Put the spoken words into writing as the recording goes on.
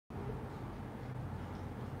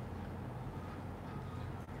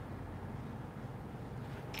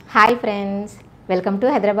Hi friends, welcome to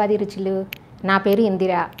Hyderabadi రుచులు. నా పేరు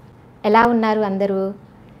ఇందిరా. ఎలా ఉన్నారు అందరూ?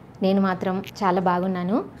 నేను మాత్రం చాలా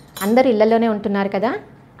బాగున్నాను. అందరూ ఇళ్లలోనే ఉంటున్నారు కదా,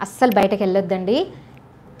 అస్సలు బయటకు వెళ్ళొద్దండి.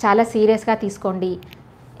 చాలా సీరియస్గా తీసుకోండి.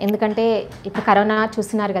 ఎందుకంటే ఇప్పుడు కరోనా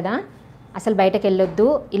చూస్తున్నారు కదా, అసలు బయటకు వెళ్ళొద్దు,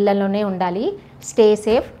 ఇళ్లలోనే ఉండాలి. Stay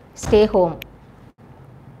safe, stay home.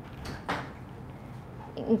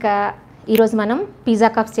 ఇంకా ఈరోజు మనం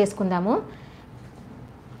పిజ్జా కప్స్ చేసుకుందాము.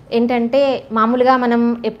 ఏంటంటే మామూలుగా మనం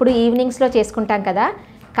ఎప్పుడు ఈవినింగ్స్లో చేసుకుంటాం కదా,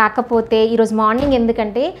 కాకపోతే ఈరోజు మార్నింగ్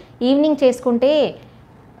ఎందుకంటే ఈవినింగ్ చేసుకుంటే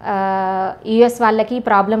యూఎస్ వాళ్ళకి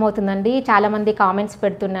ప్రాబ్లం అవుతుందండి. చాలామంది కామెంట్స్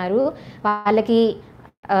పెడుతున్నారు. వాళ్ళకి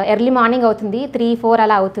ఎర్లీ మార్నింగ్ అవుతుంది, 3-4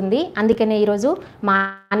 అలా అవుతుంది. అందుకనే ఈరోజు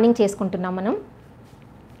మార్నింగ్ చేసుకుంటున్నాం.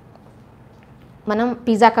 మనం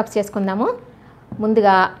పిజ్జా కప్స్ చేసుకుందాము.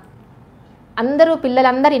 ముందుగా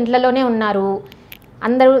పిల్లలందరూ ఇంట్లోనే ఉన్నారు.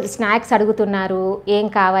 అందరూ స్నాక్స్ అడుగుతున్నారు, ఏం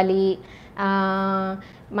కావాలి.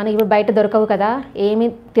 మనం ఇప్పుడు బయట దొరకవు కదా, ఏమి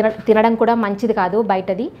తినడం కూడా మంచిది కాదు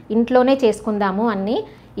బయటది. ఇంట్లోనే చేసుకుందాము అన్నీ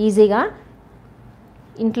ఈజీగా.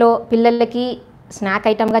 ఇంట్లో పిల్లలకి స్నాక్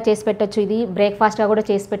ఐటమ్గా చేసి పెట్టచ్చు, ఇది బ్రేక్ఫాస్ట్గా కూడా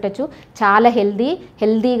చేసి పెట్టచ్చు. చాలా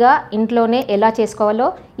హెల్దీగా ఇంట్లోనే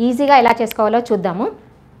ఈజీగా ఎలా చేసుకోవాలో చూద్దాము.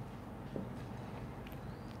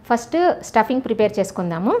 ఫస్ట్ స్టఫింగ్ ప్రిపేర్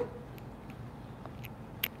చేసుకుందాము.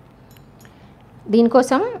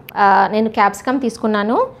 దీనికోసం నేను క్యాప్సికమ్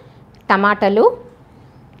తీసుకున్నాను, టమాటాలు,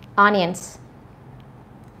 ఆనియన్స్.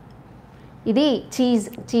 ఇది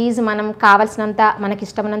చీజ్ మనం కావాల్సినంత, మనకి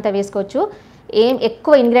ఇష్టమైనంత వేసుకోవచ్చు.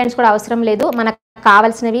 ఎక్కువ ఇంగ్రీడియంట్స్ కూడా అవసరం లేదు, మనకు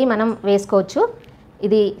కావాల్సినవి మనం వేసుకోవచ్చు.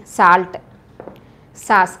 ఇది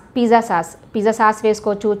సాస్, పిజ్జా సాస్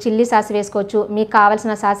వేసుకోవచ్చు, చిల్లీ సాస్ వేసుకోవచ్చు, మీకు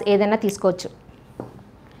కావాల్సిన సాస్ ఏదైనా తీసుకోవచ్చు.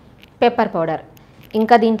 పెప్పర్ పౌడర్,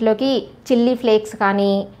 ఇంకా దీంట్లోకి చిల్లీ ఫ్లేక్స్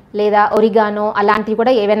కానీ లేదా ఒరిగానో అలాంటివి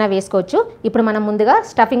కూడా ఏవైనా వేసుకోవచ్చు. ఇప్పుడు మనం ముందుగా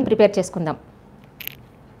స్టఫింగ్ ప్రిపేర్ చేసుకుందాం.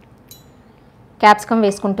 క్యాప్సికమ్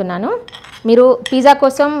వేసుకుంటున్నాను. మీరు పిజ్జా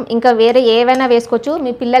కోసం ఇంకా వేరే ఏవైనా వేసుకోవచ్చు,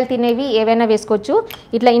 మీ పిల్లలు తినేవి ఏవైనా వేసుకోవచ్చు.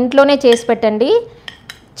 ఇట్లా ఇంట్లోనే చేసి పెట్టండి,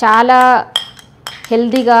 చాలా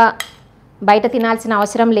హెల్దీగా, బయట తినాల్సిన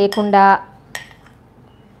అవసరం లేకుండా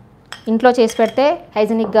ఇంట్లో చేసి పెడితే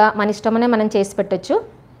హైజీనిక్గా మన ఇష్టమనే మనం చేసి పెట్టచ్చు.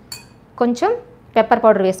 కొంచెం పెప్పర్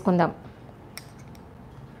పౌడర్ వేసుకుందాం.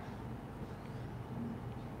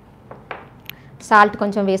 సాల్ట్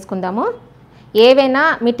కొంచెం వేసుకుందాము. ఏవైనా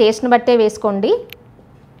మీ టేస్ట్ని బట్టే వేసుకోండి.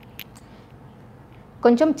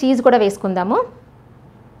 కొంచెం చీజ్ కూడా వేసుకుందాము.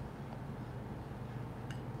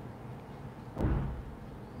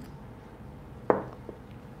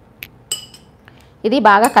 ఇది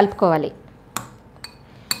బాగా కలుపుకోవాలి.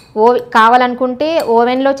 కావాలనుకుంటే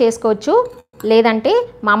ఓవెన్లో చేసుకోవచ్చు, లేదంటే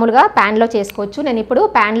మామూలుగా ప్యాన్లో చేసుకోవచ్చు. నేను ఇప్పుడు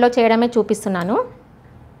ప్యాన్లో చేయడమే చూపిస్తున్నాను.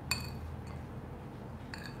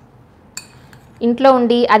 ఇంట్లో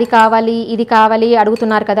ఉండి అది కావాలి ఇది కావాలి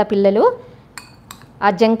అడుగుతున్నారు కదా పిల్లలు, ఆ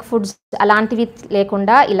జంక్ ఫుడ్స్ అలాంటివి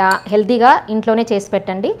లేకుండా ఇలా హెల్తీగా ఇంట్లోనే చేసి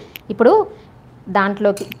పెట్టండి. ఇప్పుడు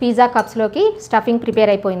దాంట్లోకి పిజ్జా కప్స్లోకి స్టఫింగ్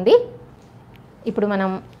ప్రిపేర్ అయిపోయింది. ఇప్పుడు మనం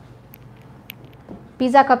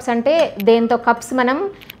పిజ్జా కప్స్ అంటే దేంతో కప్స్ మనం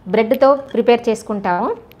బ్రెడ్తో ప్రిపేర్ చేసుకుంటాము.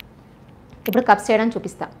 ఇప్పుడు కప్స్ చేయడం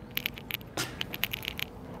చూపిస్తా.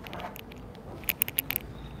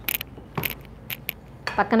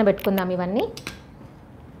 పక్కన పెట్టుకుందాం ఇవన్నీ.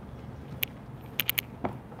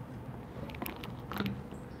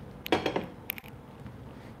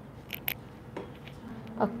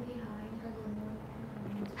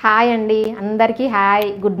 హాయ్ అండి, అందరికీ హాయ్,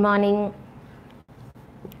 గుడ్ మార్నింగ్.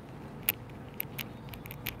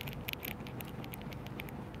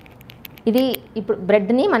 ఇది ఇప్పుడు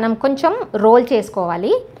బ్రెడ్ని మనం కొంచెం రోల్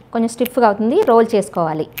చేసుకోవాలి, కొంచెం స్టిఫ్గా అవుతుంది, రోల్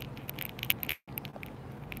చేసుకోవాలి.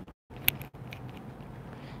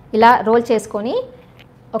 ఇలా రోల్ చేసుకొని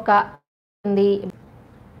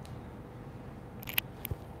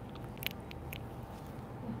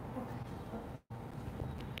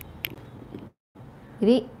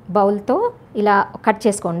ఇది బౌల్తో ఇలా కట్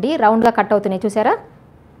చేసుకోండి. రౌండ్గా కట్ అవుతున్నాయి చూసారా,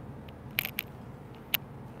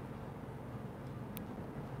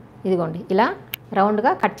 ఇదిగోండి ఇలా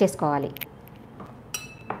రౌండ్గా కట్ చేసుకోవాలి.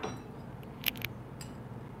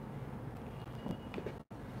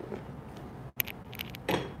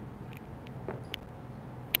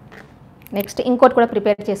 నెక్స్ట్ ఇంకోటి కూడా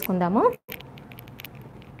ప్రిపేర్ చేసుకుందాము.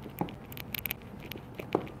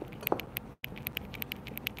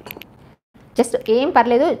 జస్ట్ ఏం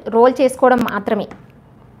పర్లేదు, రోల్ చేసుకోవడం మాత్రమే.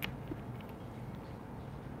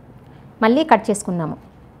 మళ్ళీ కట్ చేసుకుందాము.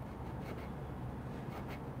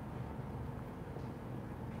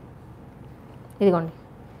 ఇదిగోండి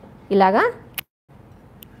ఇలాగా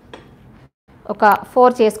ఒక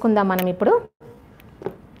 4 చేసుకుందాం మనం. ఇప్పుడు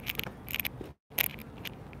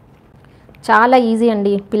చాలా ఈజీ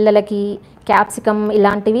అండి. పిల్లలకి క్యాప్సికమ్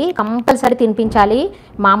ఇలాంటివి కంపల్సరీ తినిపించాలి.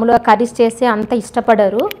 మామూలుగా కర్రీస్ చేస్తే అంత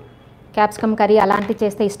ఇష్టపడరు, క్యాప్సికమ్ కర్రీ అలాంటివి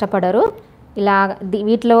చేస్తే ఇష్టపడరు. ఇలా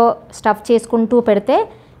వీటిలో స్టఫ్ చేసుకుంటూ పెడితే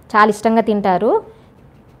చాలా ఇష్టంగా తింటారు.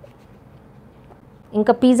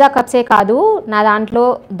 ఇంకా పిజ్జా కప్సే కాదు, నా దాంట్లో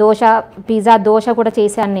పిజ్జా దోశ కూడా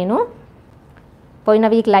చేశాను నేను పోయిన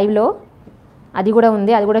వీక్ లైవ్లో. అది కూడా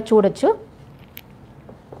ఉంది, అది కూడా చూడొచ్చు.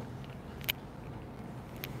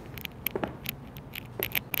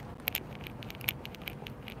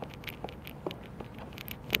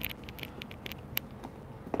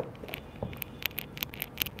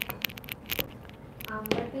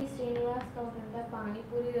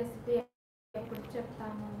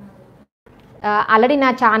 ఆల్రెడీ నా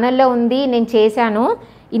ఛానల్లో ఉంది, నేను చేశాను.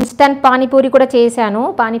 ఇన్స్టంట్ పానీపూరి కూడా చేశాను,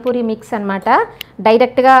 పానీపూరి మిక్స్ అనమాట.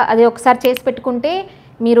 డైరెక్ట్గా అది ఒకసారి చేసి పెట్టుకుంటే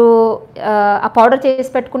మీరు ఆ పౌడర్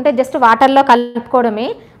చేసి పెట్టుకుంటే జస్ట్ వాటర్లో కలుపుకోవడమే.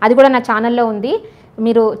 అది కూడా నా ఛానల్లో ఉంది,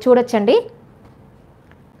 మీరు చూడొచ్చండి.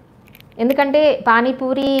 ఎందుకంటే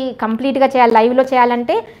పానీపూరి కంప్లీట్గా చేయాలి, లైవ్లో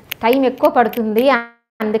చేయాలంటే టైం ఎక్కువ పడుతుంది,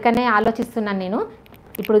 అందుకనే ఆలోచిస్తున్నాను నేను.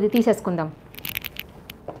 ఇప్పుడు ఇది తీసేసుకుందాం.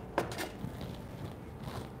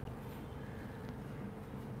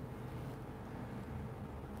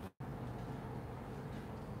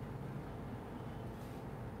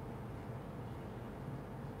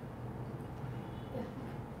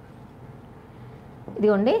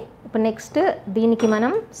 ఇదిగోండి. ఇప్పుడు నెక్స్ట్ దీనికి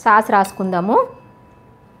మనం sauce రాసుకుందాము.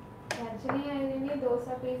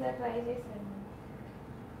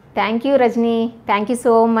 Thank you Rajani, thank you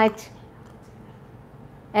so much.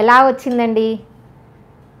 ఎలా వచ్చిందండి,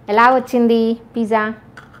 ఎలా వచ్చింది పిజ్జా?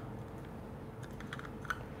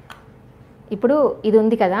 ఇప్పుడు ఇది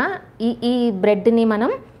ఉంది కదా, ఈ బ్రెడ్ని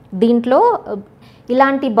మనం దీంట్లో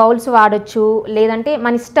ఇలాంటి బౌల్స్ వాడచ్చు, లేదంటే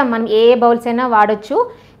మన ఇష్టం, మనం ఏ బౌల్స్ అయినా వాడచ్చు.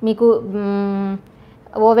 మీకు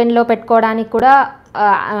ఓవెన్లో పెట్టుకోవడానికి కూడా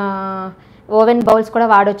ఓవెన్ బౌల్స్ కూడా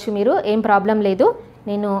వాడచ్చు మీరు, ఏం ప్రాబ్లం లేదు.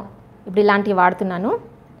 నేను ఇప్పుడు ఇలాంటివి వాడుతున్నాను.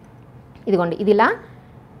 ఇదిగోండి, ఇది ఇలా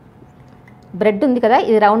బ్రెడ్ ఉంది కదా,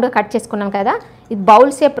 ఇది రౌండ్గా కట్ చేసుకున్నాం కదా, ఇది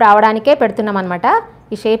బౌల్ షేప్ రావడానికే పెడుతున్నాం అనమాట.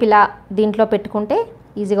 ఈ షేప్ ఇలా దీంట్లో పెట్టుకుంటే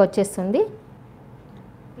ఈజీగా వచ్చేస్తుంది.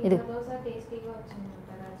 ఇది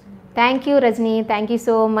thank you Rajani, thank you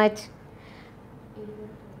so much.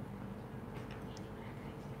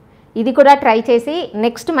 ఇది కూడా ట్రై చేసి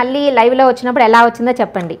నెక్స్ట్ మళ్ళీ లైవ్లో వచ్చినప్పుడు ఎలా వచ్చిందో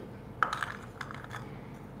చెప్పండి.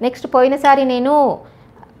 నెక్స్ట్ పోయినసారి నేను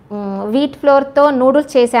వీట్ ఫ్లోర్తో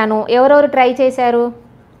నూడిల్స్ చేశాను. ఎవరెవరు ట్రై చేశారు?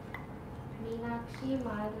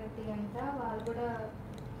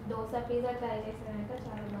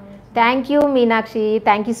 Thank you Meenakshi,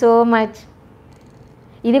 thank you so much.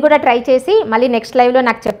 ఇది కూడా ట్రై చేసి మళ్ళీ నెక్స్ట్ లైవ్లో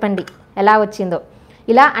నాకు చెప్పండి ఎలా వచ్చిందో.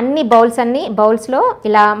 ఇలా అన్ని బౌల్స్లో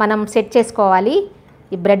ఇలా మనం సెట్ చేసుకోవాలి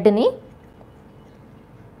ఈ బ్రెడ్ని.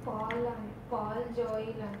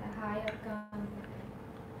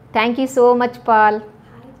 Thank you so much Paul.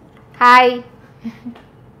 Hi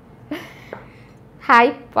hi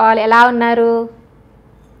Paul, ఎలా ఉన్నారు?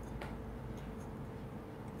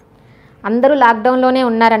 అందరూ లాక్డౌన్లోనే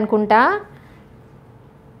ఉన్నారనుకుంటా.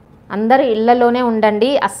 అందరూ ఇళ్లలోనే ఉండండి,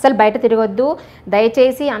 అస్సలు బయట తిరగొద్దు.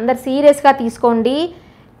 దయచేసి అందరు సీరియస్గా తీసుకోండి,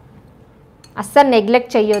 అస్సలు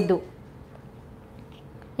నెగ్లెక్ట్ చేయొద్దు.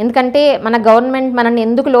 ఎందుకంటే మన గవర్నమెంట్ మనల్ని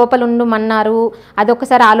ఎందుకు లోపల ఉండమన్నారు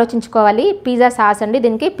అదొకసారి ఆలోచించుకోవాలి. పిజ్జా సాస్ అండి,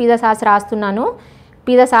 దీనికి పిజ్జా సాస్ రాస్తున్నాను.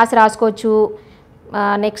 పిజ్జా సాస్ రాసుకోవచ్చు.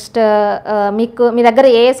 నెక్స్ట్ మీకు మీ దగ్గర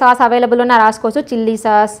ఏ సాస్ అవైలబుల్ ఉన్నా రాసుకోవచ్చు. చిల్లీ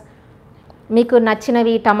సాస్, మీకు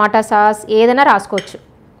నచ్చినవి టమాటా సాస్ ఏదైనా రాసుకోవచ్చు.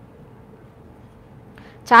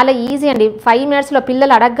 చాలా ఈజీ అండి, 5 మినిట్స్లో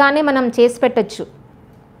పిల్లలు అడగగానే మనం చేసి పెట్టచ్చు.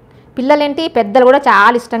 పిల్లలేంటి పెద్దలు కూడా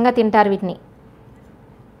చాలా ఇష్టంగా తింటారు వీటిని.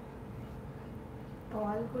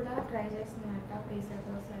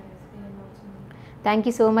 Thank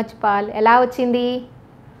you so much Paul. ఎలా వచ్చింది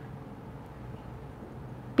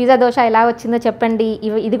పిజ్జా దోశ, ఎలా వచ్చిందో చెప్పండి.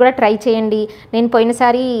 ఇది కూడా ట్రై చేయండి. నేను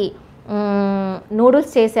పోయినసారి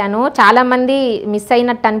నూడిల్స్ చేశాను, చాలామంది మిస్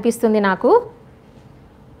అయినట్టు అనిపిస్తుంది నాకు.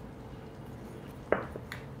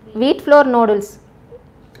 వీట్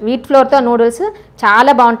ఫ్లోర్తో నూడిల్స్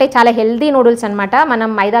చాలా బాగుంటాయి, చాలా హెల్దీ నూడిల్స్ అనమాట, మనం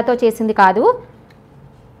మైదాతో చేసింది కాదు.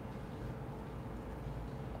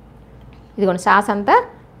 ఇదిగోండి సాస్ అంతా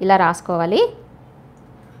ఇలా రాసుకోవాలి.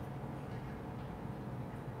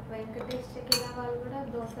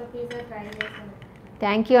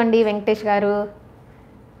 థ్యాంక్ యూ అండి వెంకటేష్ గారు,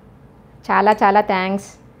 చాలా చాలా థ్యాంక్స్.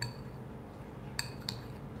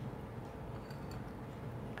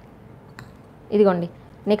 ఇదిగోండి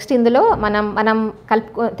నెక్స్ట్ ఇందులో మనం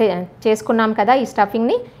చేసుకున్నాం కదా ఈ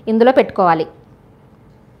స్టఫింగ్ని ఇందులో పెట్టుకోవాలి.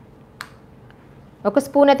 1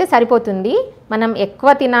 స్పూన్ అయితే సరిపోతుంది. మనం ఎక్కువ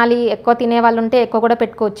తినే వాళ్ళు ఉంటే ఎక్కువ కూడా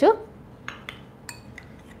పెట్టుకోవచ్చు.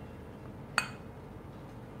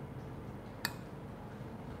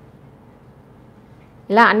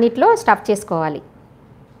 ఇలా అన్నిట్లో స్టఫ్ చేసుకోవాలి.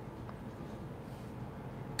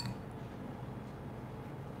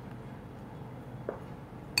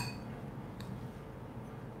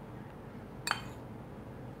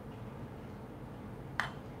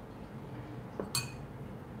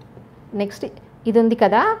 నెక్స్ట్ ఇది ఉంది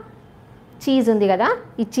కదా, చీజ్ ఉంది కదా,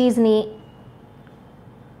 ఈ చీజ్ని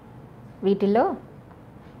వీటిల్లో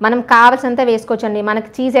మనం కావాల్సినంత వేసుకోవచ్చు అండి. మనకి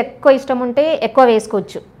చీజ్ ఎక్కువ ఇష్టం ఉంటే ఎక్కువ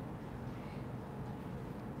వేసుకోవచ్చు.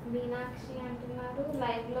 మీనాక్షి అంటున్నారు,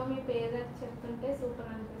 లైవ్లో మీ పేరు చెప్తుంటే సూపర్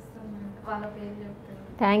అనిపిస్తుంది, వాళ్ళ పేరు చెప్తున్నారు.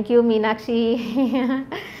 Thank you Meenakshi.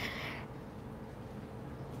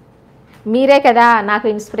 మీరే కదా నాకు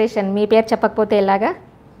ఇన్స్పిరేషన్, మీ పేరు చెప్పకపోతే ఎలాగా?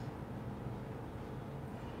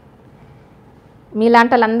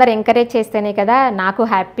 మీలాంటి వాళ్ళందరూ ఎంకరేజ్ చేస్తేనే కదా నాకు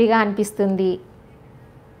హ్యాపీగా అనిపిస్తుంది.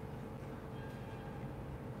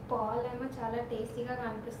 పాలేమో చాలా టేస్టీగా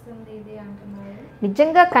కనిపిస్తుంది ఇది అంటున్నారు.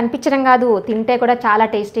 నిజంగా కనిపించడం కాదు, తింటే కూడా చాలా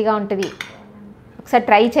టేస్టీగా ఉంటుంది. ఒకసారి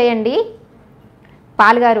ట్రై చేయండి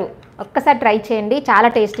పాల్ గారు, ఒక్కసారి ట్రై చేయండి, చాలా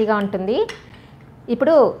టేస్టీగా ఉంటుంది.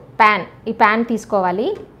 ఇప్పుడు ఈ ప్యాన్ తీసుకోవాలి.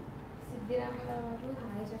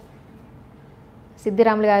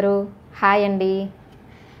 సిద్ధిరాములు గారు హాయ్ అండి.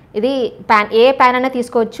 ఇది ఏ ప్యాన్ అయినా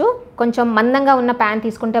తీసుకోవచ్చు, కొంచెం మందంగా ఉన్న ప్యాన్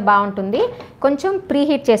తీసుకుంటే బాగుంటుంది. కొంచెం ప్రీ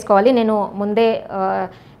హీట్ చేసుకోవాలి. నేను ముందే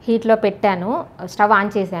హీట్లో పెట్టాను, స్టవ్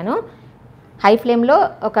ఆన్ చేశాను. హై ఫ్లేమ్లో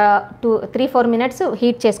ఒక 3-4 మినిట్స్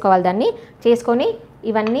హీట్ చేసుకోవాలి. దాన్ని చేసుకొని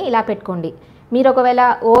ఇవన్నీ ఇలా పెట్టుకోండి. మీరు ఒకవేళ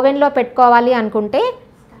ఓవెన్లో పెట్టుకోవాలి అనుకుంటే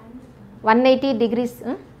 180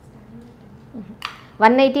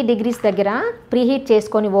 డిగ్రీస్ దగ్గర ప్రీ హీట్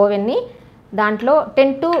చేసుకొని ఓవెన్ని దాంట్లో 10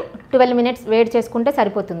 to 12 మినిట్స్ వేడి చేసుకుంటే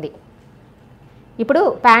సరిపోతుంది. ఇప్పుడు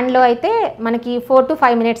ప్యాన్లో అయితే మనకి 4 to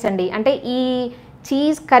 5 మినిట్స్ అండి, అంటే ఈ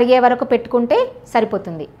చీజ్ కరిగే వరకు పెట్టుకుంటే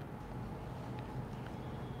సరిపోతుంది.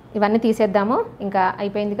 ఇవన్నీ తీసేద్దాము, ఇంకా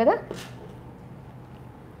అయిపోయింది కదా.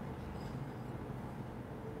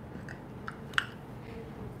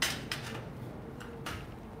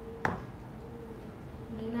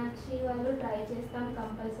 మీనాక్షి వాళ్ళు ట్రై చేస్తాం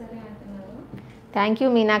కంపల్సరీ అంటున్నారు. Thank you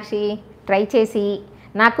Meenakshi. ట్రై చేసి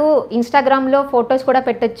నాకు ఇన్స్టాగ్రామ్లో ఫొటోస్ కూడా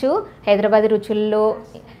పెట్టచ్చు. హైదరాబాద్ రుచుల్లో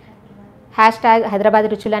హ్యాష్ట్యాగ్ హైదరాబాద్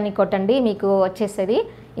రుచులు అని కొట్టండి, మీకు వచ్చేస్తుంది.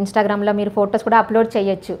 ఇన్స్టాగ్రామ్లో మీరు ఫొటోస్ కూడా అప్లోడ్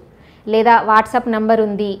చేయొచ్చు. లేదా వాట్సాప్ నంబర్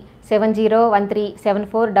ఉంది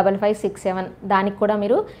 7013745567, దానికి కూడా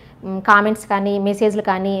మీరు కామెంట్స్ కానీ మెసేజ్లు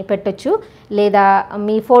కానీ పెట్టొచ్చు. లేదా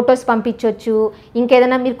మీ ఫొటోస్ పంపించవచ్చు.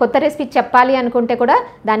 ఇంకేదైనా మీరు కొత్త రెసిపీ చెప్పాలి అనుకుంటే కూడా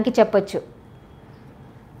దానికి చెప్పొచ్చు.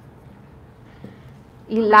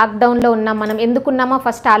 ఈ లాక్డౌన్లో ఉన్నాం, మనం ఎందుకున్నామో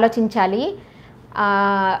ఫస్ట్ ఆలోచించాలి.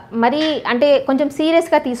 మరి అంటే కొంచెం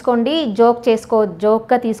సీరియస్గా తీసుకోండి,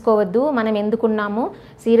 జోక్గా తీసుకోవద్దు. మనం ఎందుకున్నాము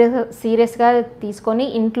సీరియస్గా తీసుకొని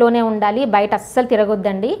ఇంట్లోనే ఉండాలి, బయట అస్సలు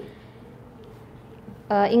తిరగొద్దండి.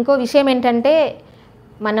 ఇంకో విషయం ఏంటంటే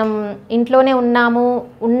మనం ఇంట్లోనే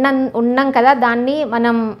ఉన్నాం కదా, దాన్ని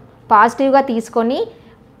మనం పాజిటివ్గా తీసుకొని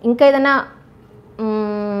ఇంకా ఏదైనా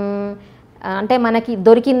అంటే మనకి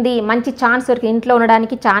దొరికింది, మంచి ఛాన్స్ దొరికింది, ఇంట్లో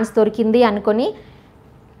ఉండడానికి ఛాన్స్ దొరికింది అనుకొని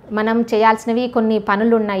మనం చేయాల్సినవి కొన్ని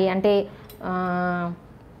పనులు ఉన్నాయి. అంటే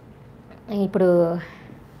ఇప్పుడు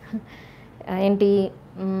ఏంటి,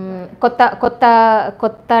 కొత్త కొత్త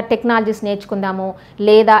కొత్త టెక్నాలజీస్ నేర్చుకుందాము.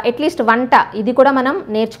 లేదా అట్లీస్ట్ వంట, ఇది కూడా మనం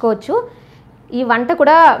నేర్చుకోవచ్చు. ఈ వంట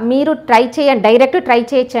కూడా మీరు ట్రై చేయండి, డైరెక్ట్ ట్రై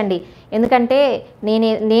చేయొచ్చండి. ఎందుకంటే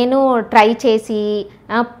నేను ట్రై చేసి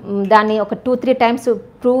దాన్ని ఒక 2-3 టైమ్స్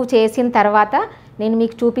ప్రూవ్ చేసిన తర్వాత నేను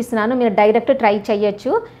మీకు చూపిస్తున్నాను. మీరు డైరెక్ట్ ట్రై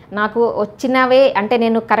చేయొచ్చు. నాకు వచ్చినవే అంటే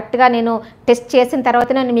నేను కరెక్ట్గా టెస్ట్ చేసిన తర్వాత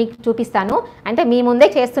నేను మీకు చూపిస్తాను. అంటే మీ ముందే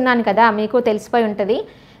చేస్తున్నాను కదా, మీకు తెలిసిపోయి ఉంటుంది.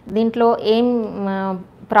 దీంట్లో ఏం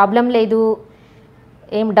ప్రాబ్లం లేదు,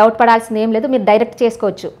 ఏం డౌట్ పడాల్సింది ఏం లేదు. మీరు డైరెక్ట్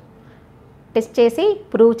చేసుకోవచ్చు. టెస్ట్ చేసి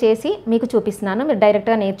ప్రూవ్ చేసి మీకు చూపిస్తున్నాను, మీరు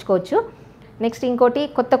డైరెక్ట్గా నేర్చుకోవచ్చు. నెక్స్ట్ ఇంకోటి,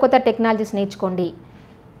 కొత్త కొత్త టెక్నాలజీస్ నేర్చుకోండి.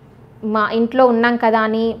 మా ఇంట్లో ఉన్నాం కదా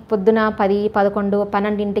అని పొద్దున 10, 11,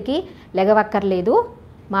 12ంటికి లెగవక్కర్లేదు.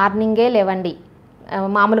 మార్నింగే లేవండి,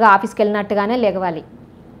 మామూలుగా ఆఫీస్కి వెళ్ళినట్టుగానే లేవాలి.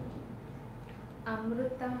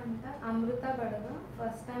 అమృత బడుగ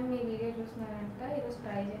ఫస్ట్ టైం మీ వీడియో చూస్తున్నారంట, ఈరోజు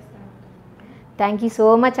ట్రై చేస్తాను. థ్యాంక్ యూ సో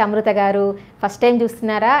మచ్ అమృత గారు. ఫస్ట్ టైం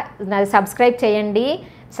చూస్తున్నారా, సబ్స్క్రైబ్ చేయండి.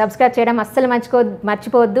 సబ్స్క్రైబ్ చేయడం అస్సలు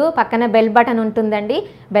మర్చిపోవద్దు. పక్కన బెల్ బటన్ ఉంటుందండి,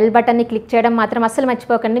 బెల్ బటన్ని క్లిక్ చేయడం మాత్రం అస్సలు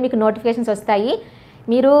మర్చిపోకండి, మీకు నోటిఫికేషన్స్ వస్తాయి.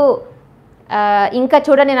 మీరు ఇంకా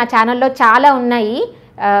చూడండి, నా ఛానల్లో చాలా ఉన్నాయి,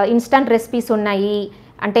 ఇన్స్టంట్ రెసిపీస్ ఉన్నాయి.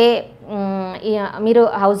 అంటే మీరు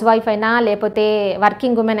హౌస్ వైఫ్ అయినా లేకపోతే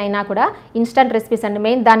వర్కింగ్ ఉమెన్ అయినా కూడా ఇన్స్టంట్ రెసిపీస్ అండి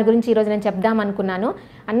మెయిన్. దాని గురించి ఈరోజు నేను చెప్దాం అనుకున్నాను.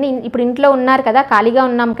 అన్నీ ఇప్పుడు ఇంట్లో ఉన్నారు కదా, ఖాళీగా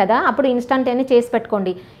ఉన్నాం కదా, అప్పుడు ఇన్స్టంట్ అన్నీ చేసి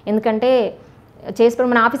పెట్టుకోండి. ఎందుకంటే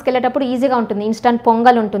మన ఆఫీస్కి వెళ్ళేటప్పుడు ఈజీగా ఉంటుంది. ఇన్స్టంట్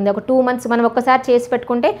పొంగల్ ఉంటుంది, ఒక 2 months మనం ఒక్కసారి చేసి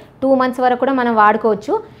పెట్టుకుంటే 2 months వరకు కూడా మనం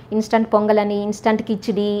వాడుకోవచ్చు. ఇన్స్టంట్ పొంగల్ అని, ఇన్స్టంట్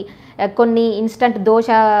కిచిడి, కొన్ని ఇన్స్టంట్ దోశ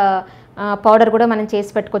పౌడర్ కూడా మనం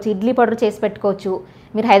చేసి పెట్టుకోవచ్చు, ఇడ్లీ పౌడర్ చేసి పెట్టుకోవచ్చు.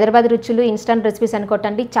 మీరు హైదరాబాద్ రుచులు ఇన్స్టంట్ రెసిపీస్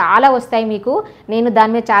అనుకోండి, చాలా వస్తాయి మీకు. నేను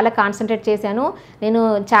దాని మీద చాలా కాన్సన్ట్రేట్ చేశాను. నేను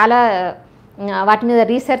చాలా వాటి మీద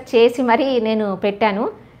రీసెర్చ్ చేసి మరీ నేను పెట్టాను.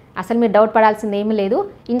 అసలు మీరు డౌట్ పడాల్సింది ఏమీ లేదు.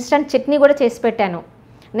 ఇన్స్టంట్ చట్నీ కూడా చేసి పెట్టాను.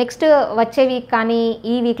 నెక్స్ట్ వచ్చే వీక్ కానీ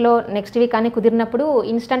ఈ వీక్లో నెక్స్ట్ వీక్ కానీ కుదిరినప్పుడు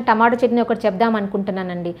ఇన్స్టంట్ టమాటో చట్నీ ఒకటి చెప్దాం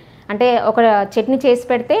అనుకుంటున్నానండి. అంటే ఒక చట్నీ చేసి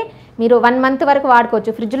పెడితే మీరు 1 month వరకు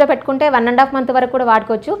వాడుకోవచ్చు. ఫ్రిడ్జ్లో పెట్టుకుంటే 1.5 month వరకు కూడా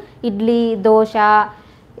వాడుకోవచ్చు. ఇడ్లీ, దోశ,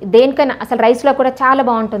 దేనికైనా, అసలు రైస్లో కూడా చాలా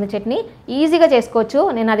బాగుంటుంది చట్నీ. ఈజీగా చేసుకోవచ్చు.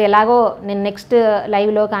 నేను అది ఎలాగో నేను నెక్స్ట్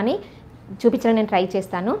లైవ్లో కానీ చూపించడం నేను ట్రై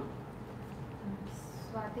చేస్తాను.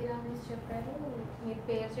 స్వాతి రమేష్ చెప్పారు, మీ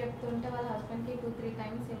పేరు చెప్తుంటే వాళ్ళ హస్బెండ్కి 2-3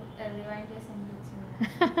 times రివైండ్ చేసి అనిపించింది.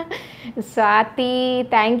 Swathi,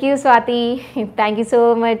 thank you Swathi, thank you so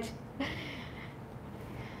much.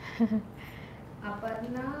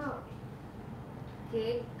 Aparna,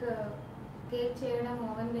 cake చేయడం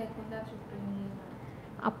ఓవెన్ లేకుండా చూపింది.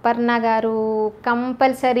 అపర్ణ గారు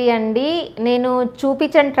కంపల్సరీ అండి, నేను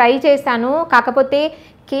చూపించండి ట్రై చేస్తాను. కాకపోతే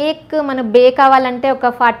కేక్ మనం బేక్ అవ్వాలంటే ఒక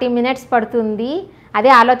 40 minutes పడుతుంది.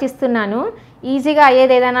 అదే ఆలోచిస్తున్నాను. ఈజీగా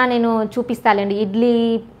అయ్యేది ఏదైనా నేను చూపిస్తానండి. ఇడ్లీ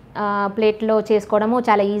ప్లేట్లో చేసుకోవడము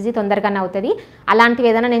చాలా ఈజీ, తొందరగానే అవుతుంది. అలాంటివి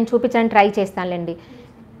ఏదైనా నేను చూపించడానికి ట్రై చేస్తానులేండి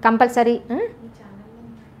కంపల్సరీ.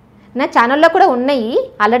 నా ఛానల్లో కూడా ఉన్నాయి,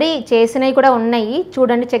 ఆల్రెడీ చేసినవి కూడా ఉన్నాయి,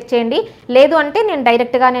 చూడండి, చెక్ చేయండి. లేదు అంటే నేను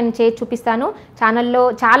డైరెక్ట్గా నేను చేసి చూపిస్తాను. ఛానల్లో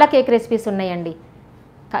చాలా కేక్ రెసిపీస్ ఉన్నాయండి.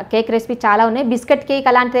 కేక్ రెసిపీ చాలా ఉన్నాయి. బిస్కెట్ కేక్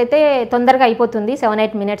అలాంటిది అయితే తొందరగా అయిపోతుంది,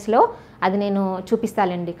 7-8 minutesలో. అది నేను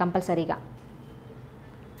చూపిస్తానండి కంపల్సరీగా.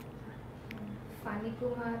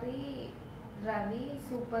 ఫణికుమారి రవి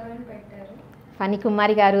సూపర్ అని పెట్టారు.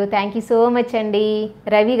 ఫణికుమారి గారు థ్యాంక్ యూ సో మచ్ అండి.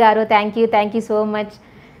 రవి గారు thank you so much.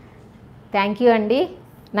 Thank you అండి.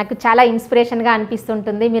 నాకు చాలా ఇన్స్పిరేషన్గా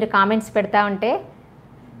అనిపిస్తుంటుంది మీరు కామెంట్స్ పెడతా ఉంటే.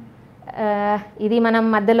 ఇది మనం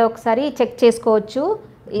మధ్యలో ఒకసారి చెక్ చేసుకోవచ్చు.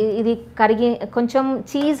 ఇది కొంచెం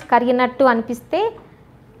చీజ్ కరిగినట్టు అనిపిస్తే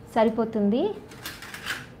సరిపోతుంది.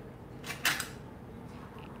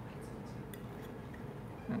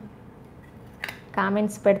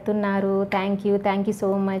 కామెంట్స్ పెడుతున్నారు, థ్యాంక్ యూ సో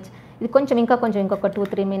మచ్. ఇది ఇంకొక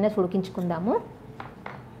 2-3 minutes ఉడికించుకుందాము.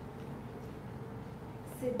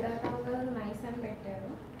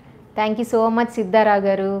 Thank you so much Siddha Rao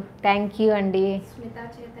గారు, థ్యాంక్ యూ అండి.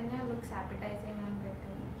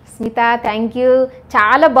 స్మిత థ్యాంక్ యూ,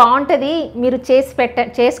 చాలా బాగుంటుంది. మీరు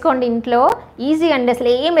చేసుకోండి ఇంట్లో, ఈజీ అండి. అసలు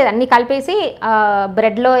ఏం లేదు, అన్నీ కలిపేసి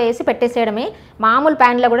బ్రెడ్లో వేసి పెట్టేసేయడమే. మామూలు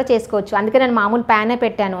ప్యాన్లో కూడా చేసుకోవచ్చు. అందుకే నేను మామూలు ప్యానే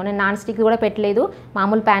పెట్టాను, నేను నాన్ స్టిక్ కూడా పెట్టలేదు,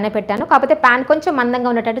 మామూలు ప్యానే పెట్టాను. కాకపోతే ప్యాన్ కొంచెం మందంగా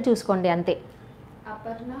ఉండేటట్టు చూసుకోండి అంతే.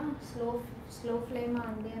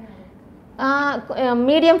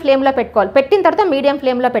 మీడియం ఫ్లేమ్లో పెట్టుకోవాలి. పెట్టిన తర్వాత మీడియం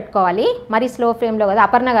ఫ్లేమ్లో పెట్టుకోవాలి, మరి స్లో ఫ్లేమ్లో కదా.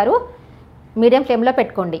 అపర్ణ గారు మీడియం ఫ్లేమ్లో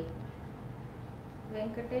పెట్టుకోండి.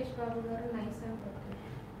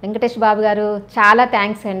 వెంకటేష్ బాబు గారు చాలా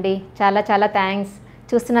థ్యాంక్స్ అండి, చాలా థ్యాంక్స్.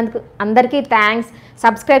 చూస్తున్నందుకు అందరికీ థ్యాంక్స్.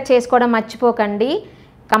 సబ్స్క్రైబ్ చేసుకోవడం మర్చిపోకండి.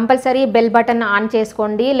 కంపల్సరీ బెల్ బటన్ ఆన్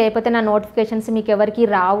చేసుకోండి, లేకపోతే నా నోటిఫికేషన్స్ మీకు ఎవరికి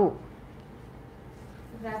రావు.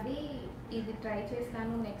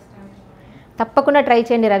 తప్పకుండా ట్రై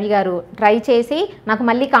చేయండి రవి గారు. ట్రై చేసి నాకు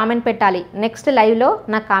మళ్ళీ కామెంట్ పెట్టాలి. నెక్స్ట్ లైవ్లో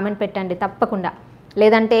నాకు కామెంట్ పెట్టండి తప్పకుండా.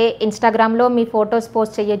 లేదంటే ఇన్స్టాగ్రామ్లో మీ ఫొటోస్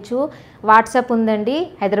పోస్ట్ చేయొచ్చు. వాట్సాప్ ఉందండి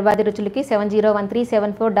హైదరాబాదీ రుచులకి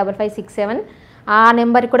 7013745567. ఆ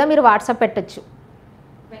నెంబర్కి కూడా మీరు వాట్సాప్ పెట్టచ్చు.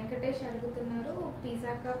 వెంకటేష్ అడుగుతున్నారు,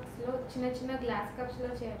 పిజ్జా కప్స్లో చిన్న గ్లాస్ కప్స్లో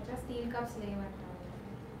చేయొచ్చా, స్టీల్ కప్స్ లేవంటారు.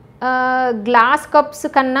 గ్లాస్ కప్స్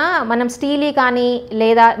కన్నా మనం స్టీల్ కానీ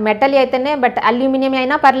లేదా మెటల్ అయితేనే, బట్ అల్యూమినియం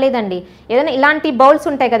అయినా పర్లేదండి. ఏదైనా ఇలాంటి బౌల్స్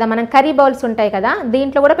ఉంటాయి కదా, మనం కర్రీ బౌల్స్ ఉంటాయి కదా,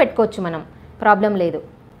 దీంట్లో కూడా పెట్టుకోవచ్చు మనం, ప్రాబ్లం లేదు.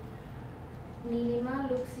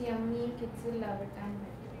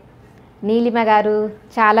 నీలిమ గారు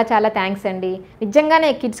చాలా థ్యాంక్స్ అండి. నిజంగానే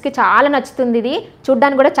కిడ్స్కి చాలా నచ్చుతుంది. ఇది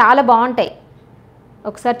చూడ్డానికి కూడా చాలా బాగుంటాయి.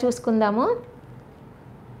 ఒకసారి చూసుకుందాము.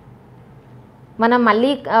 మనం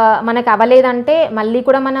మళ్ళీ మనకు అవ్వలేదంటే మళ్ళీ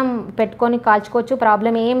కూడా మనం పెట్టుకొని కాల్చుకోవచ్చు,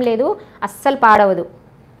 ప్రాబ్లం ఏం లేదు, అస్సలు పాడవదు.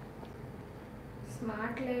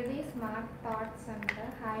 స్మార్ట్ లేడీ స్మార్ట్ థాట్స్ అంట.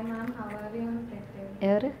 Hi ma'am, how are you అని పెట్టారు.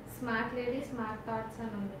 ఎవరు? స్మార్ట్ లేడీ స్మార్ట్ థాట్స్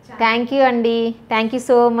అని ఉంది. థ్యాంక్ యూ అండి, thank you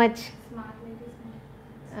so much.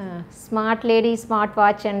 Smart lady smart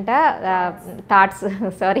watch అంట, థాట్స్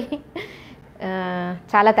సారీ.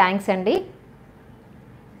 చాలా థ్యాంక్స్ అండి.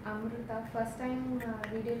 అమృత ఫస్ట్ టైం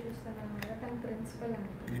వీడియో చూస్తున్నాను, తన ప్రిన్సిపల్ అంట.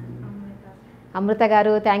 అమృత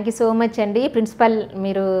గారు థ్యాంక్ యూ సో మచ్ అండి. ప్రిన్సిపల్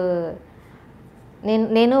మీరు,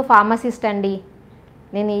 నేను ఫార్మసిస్ట్ అండి.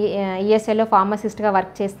 నేను ఈఎస్ఐలో ఫార్మసిస్ట్గా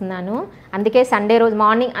వర్క్ చేస్తున్నాను. అందుకే సండే రోజు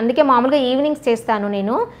మార్నింగ్, అందుకే మామూలుగా ఈవినింగ్స్ చేస్తాను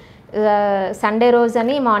నేను. సండే రోజు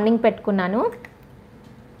అని మార్నింగ్ పెట్టుకున్నాను.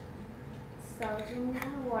 సౌజన్య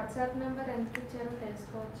వాట్సాప్ నెంబర్ ఎంత ఇచ్చారో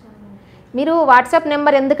తెలుసుకోవచ్చాను. మీరు వాట్సాప్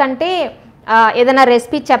నెంబర్ ఎందుకంటే ఏదైనా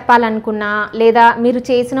రెసిపీ చెప్పాలనుకున్నా, లేదా మీరు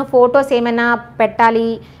చేసిన ఫొటోస్ ఏమైనా పెట్టాలి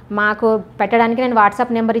మాకు పెట్టడానికి నేను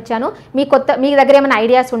వాట్సాప్ నెంబర్ ఇచ్చాను. మీ దగ్గర ఏమైనా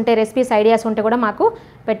ఐడియాస్ ఉంటే, రెసిపీస్ ఐడియాస్ ఉంటే కూడా మాకు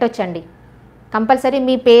పెట్టొచ్చండి. కంపల్సరీ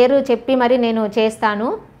మీ పేరు చెప్పి మరి నేను చేస్తాను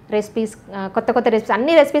రెసిపీస్, కొత్త కొత్త రెసిపీస్.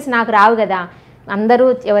 అన్ని రెసిపీస్ నాకు రావు కదా, అందరూ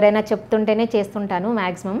ఎవరైనా చెప్తుంటేనే చేస్తుంటాను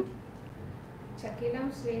మ్యాక్సిమం. చకిలం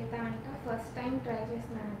శ్వేత అంట ఫస్ట్ టైం ట్రై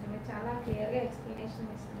చేస్తున్నానంట, మీరు చాలా క్లియర్గా ఎక్స్ప్లెనేషన్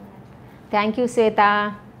ఇస్తున్నారు. Thank you Shweta,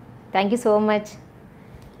 thank you so much.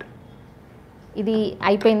 ఇది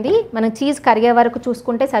అయిపోయింది, మనం చీజ్ కరిగే వరకు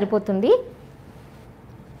చూసుకుంటే సరిపోతుంది.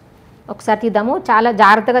 ఒకసారి తీద్దాము. చాలా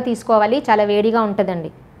జాగ్రత్తగా తీసుకోవాలి, చాలా వేడిగా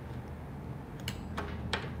ఉంటుందండి.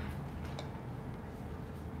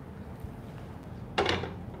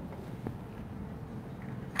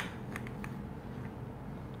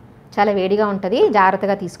 చాలా వేడిగా ఉంటుంది,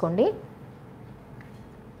 జాగ్రత్తగా తీసుకోండి.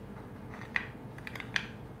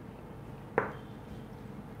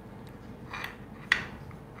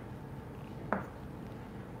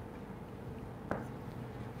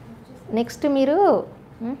 నెక్స్ట్ మీరు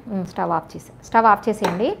స్టవ్ ఆఫ్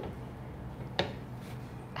చేసేయండి.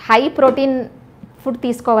 హై ప్రోటీన్ ఫుడ్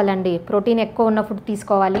తీసుకోవాలండి, ప్రోటీన్ ఎక్కువ ఉన్న ఫుడ్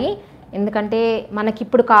తీసుకోవాలి. ఎందుకంటే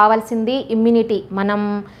మనకిప్పుడు కావాల్సింది ఇమ్యూనిటీ.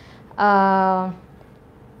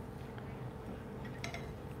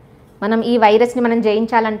 మనం ఈ వైరస్ని మనం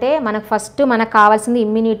జయించాలంటే మనకు కావాల్సింది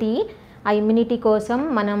ఇమ్యూనిటీ. ఆ ఇమ్యూనిటీ కోసం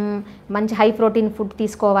మనం మంచి హై ప్రోటీన్ ఫుడ్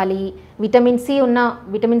తీసుకోవాలి. విటమిన్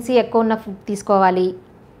సి ఎక్కువ ఉన్న ఫుడ్ తీసుకోవాలి.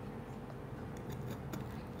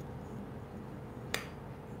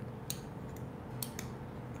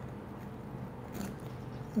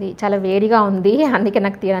 ఇది చాలా వేడిగా ఉంది, అందుకే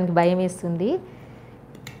నాకు తీయడానికి భయం వేస్తుంది.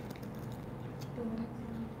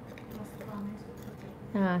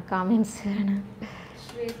 కామెంట్స్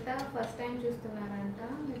శ్వేత ఫస్ట్ టైం చూస్తున్నారంట,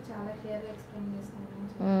 మీరు చాలా క్లియర్గా ఎక్స్ప్లెయిన్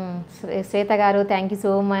చేస్తున్నారు. శ్వేత గారు thank you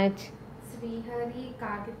so much. Srihari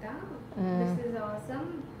కాకిత, this is awesome,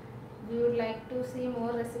 we would like to see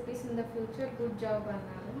more recipes in the future, good job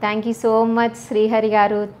అన్నారు. Thank you so much Srihari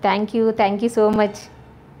గారు, thank you so much.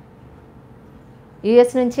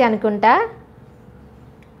 US నుంచి అనుకుంటా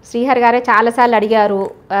శ్రీహరి గారే చాలాసార్లు అడిగారు,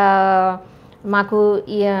 మాకు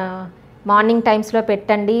మార్నింగ్ టైమ్స్లో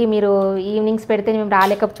పెట్టండి, మీరు ఈవినింగ్స్ పెడితే మేము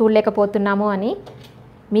చూడలేకపోతున్నాము అని.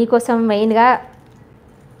 మీకోసం మెయిన్గా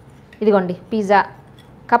ఇదిగోండి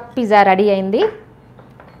కప్ పిజ్జా రెడీ అయింది.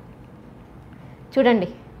 చూడండి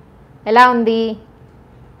ఎలా ఉంది.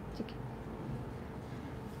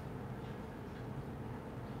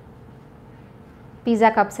 పిజ్జా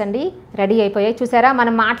కప్స్ అండి రెడీ అయిపోయాయి. చూసారా,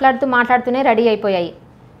 మనం మాట్లాడుతూనే రెడీ అయిపోయాయి.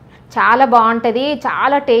 చాలా బాగుంటుంది,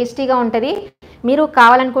 చాలా టేస్టీగా ఉంటుంది. మీరు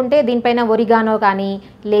కావాలనుకుంటే దీనిపైన ఒరిగానో కానీ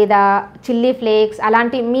లేదా చిల్లీ ఫ్లేక్స్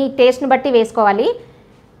అలాంటి మీ టేస్ట్ని బట్టి వేసుకోవాలి.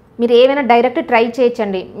 మీరు ఏమైనా డైరెక్ట్ ట్రై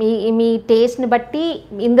చేయొచ్చండి. మీ టేస్ట్ని బట్టి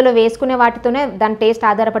ఇందులో వేసుకునే వాటితోనే దాని టేస్ట్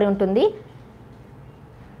ఆధారపడి ఉంటుంది.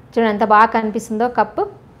 చూడండి ఎంత బాగా కనిపిస్తుందో కప్పు.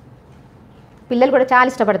 పిల్లలు కూడా చాలా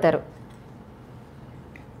ఇష్టపడతారు.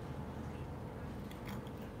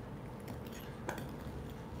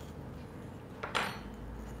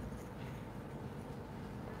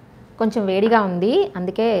 కొంచెం వేడిగా ఉంది,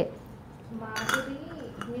 అందుకే. మాధురి,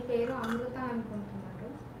 మీ పేరు అమృత అనుకుంటున్నారు.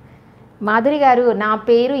 మాధురి గారు, నా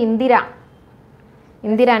పేరు ఇందిరా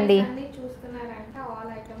అండి. చూస్తున్నారంట,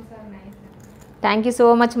 all items are nice. Thank you so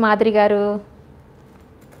much Madhuri గారు.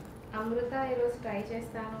 అమృత ఈరోజు ట్రై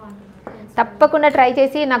చేస్తాను అంటున్నారు. తప్పకుండా ట్రై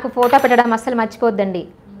చేసి నాకు ఫోటో పెట్టడం అస్సలు మర్చిపోద్దండి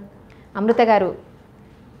అమృత గారు.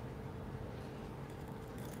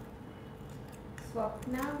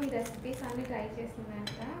 స్వప్న, మీ రెసిపీస్ అన్ని ట్రై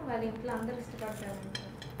చేసిందంట, వాళ్ళ ఇంట్లో అందరూ ఇష్టపడతారంట.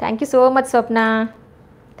 Thank you so much Swapna,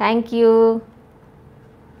 thank you.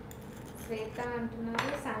 శ్వేత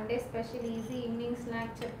అంటున్నారు, Sunday special easy evening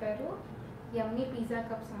snack చెప్పారు, యమ్మీ పిజ్జా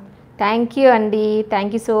కప్స్ అంట. థ్యాంక్ యూ అండి,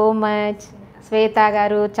 థ్యాంక్ యూ సో మచ్ శ్వేత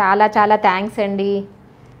గారు, చాలా చాలా థ్యాంక్స్ అండి.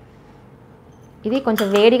 ఇది కొంచెం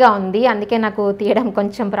వేడిగా ఉంది, అందుకే నాకు తీయడం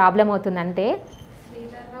కొంచెం ప్రాబ్లం అవుతుంది అంతే.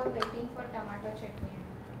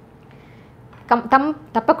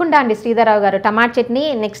 తప్పకుండా అండి శ్రీధర్రావు గారు, టమాటా చట్నీ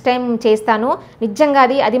నెక్స్ట్ టైం చేస్తాను. నిజంగా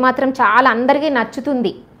అది మాత్రం చాలా అందరికీ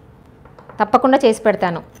నచ్చుతుంది. తప్పకుండా చేసి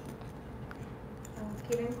పెడతాను.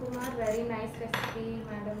 Kiran Kumar, very nice recipe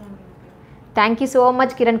madam. Thank you so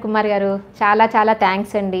much Kiran Kumar గారు, చాలా చాలా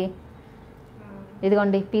థ్యాంక్స్ అండి.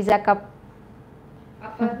 ఇదిగోండి పిజ్జా కప్.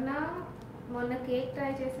 అపర్ణ, మొన్న కేక్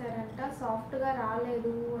ట్రై చేశారంట, సాఫ్ట్గా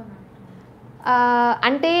రాలేదు అని అంటున్నారు.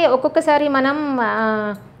 అంటే ఒక్కొక్కసారి మనం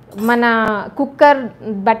మన కుక్కర్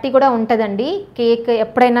బట్టి కూడా ఉంటుందండి. కేక్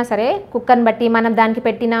ఎప్పుడైనా సరే కుక్కర్ని బట్టి, మనం దానికి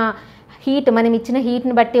పెట్టిన హీట్, మనం ఇచ్చిన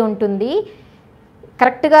హీట్ని బట్టి ఉంటుంది.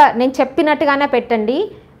 కరెక్ట్గా నేను చెప్పినట్టుగానే పెట్టండి,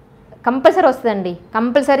 కంపల్సరీ వస్తుందండి.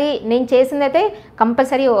 కంపల్సరీ నేను చేసిందైతే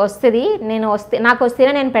కంపల్సరీ వస్తుంది. నాకు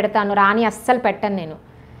వస్తేనే నేను పెడతాను, రాని అస్సలు పెట్టను నేను.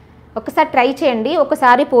 ఒకసారి ట్రై చేయండి.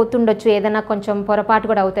 ఒకసారి పోతుండొచ్చు, ఏదైనా కొంచెం పొరపాటు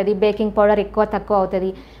కూడా అవుతుంది. బేకింగ్ పౌడర్ ఎక్కువ తక్కువ అవుతుంది,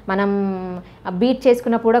 మనం బీట్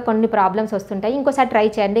చేసుకున్నప్పుడు కూడా కొన్ని ప్రాబ్లమ్స్ వస్తుంటాయి. ఇంకోసారి ట్రై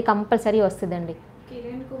చేయండి, కంపల్సరీ వస్తుందండి.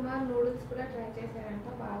 కిరణ్ కుమార్ నూడిల్స్ కూడా ట్రై చేశారంట,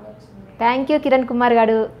 బాగా వచ్చింది. థ్యాంక్ యూ కిరణ్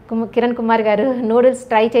కుమార్ గారు. నూడిల్స్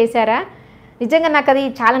ట్రై చేశారా? నిజంగా నాకు అది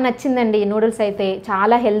చాలా నచ్చిందండి. నూడిల్స్ అయితే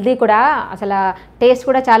చాలా హెల్దీ కూడా, అసలు టేస్ట్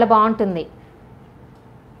కూడా చాలా బాగుంటుంది.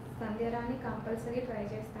 సంధ్యారాణి కంపల్సరీ ట్రై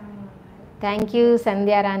చేస్తాను అన్నారు. థ్యాంక్ యూ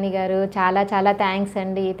సంధ్యారాణి గారు, చాలా చాలా థ్యాంక్స్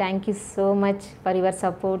అండి. Thank you so much for your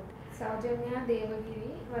support. సౌజన్య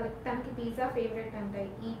దేవగిరి, వాళ్ళకి తనకి పిజ్జా ఫేవరెట్ అంటాయి,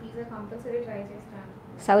 ఈ పిజ్జా కంపల్సరీ ట్రై చేస్తాను.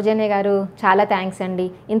 సౌజన్య గారు చాలా థ్యాంక్స్ అండి.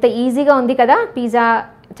 ఇంత ఈజీగా ఉంది కదా పిజ్జా,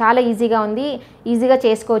 చాలా ఈజీగా ఉంది, ఈజీగా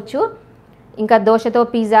చేసుకోవచ్చు. ఇంకా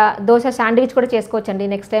దోశ శాండ్విచ్ కూడా చేసుకోవచ్చండి.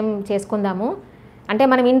 నెక్స్ట్ టైం చేసుకుందాము. అంటే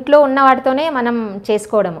మనం ఇంట్లో ఉన్న వాటితోనే మనం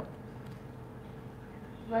చేసుకోవడము.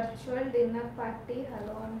 వర్చువల్ డిన్నర్ పార్టీ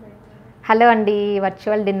హలో అని పెట్టారు. హలో అండి,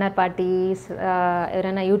 వర్చువల్ డిన్నర్ పార్టీ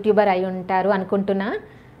ఎవరైనా యూట్యూబర్ అయి ఉంటారు అనుకుంటున్నా.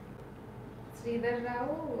 శ్రీధర్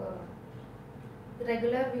రావు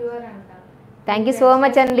రెగ్యులర్ వ్యూవర్ అంటారు. థ్యాంక్ యూ సో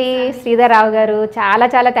మచ్ అండి శ్రీధర్ రావు గారు, చాలా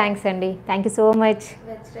చాలా థ్యాంక్స్ అండి. Thank you so much.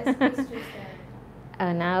 Veg recipes చూస్తారు.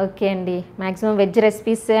 అవునా, ఓకే అండి. Maximum veg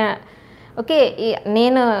recipes okay.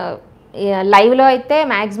 నేను లైవ్లో అయితే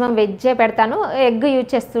మ్యాక్సిమం వెజ్జే పెడతాను, ఎగ్ యూజ్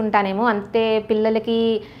చేస్తుంటానేమో అంతే. పిల్లలకి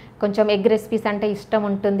కొంచెం ఎగ్ రెసిపీస్ అంటే ఇష్టం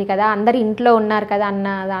ఉంటుంది కదా, అందరు ఇంట్లో ఉన్నారు కదా అన్న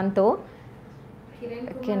దాంతో.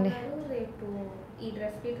 ఓకే అండి,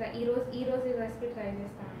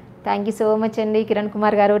 థ్యాంక్ యూ సో మచ్ అండి కిరణ్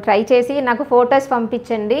కుమార్ గారు. ట్రై చేసి నాకు ఫొటోస్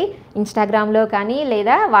పంపించండి, ఇన్స్టాగ్రామ్లో కానీ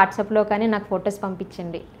లేదా వాట్సాప్లో కానీ నాకు ఫొటోస్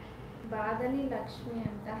పంపించండి. బాదని లక్ష్మి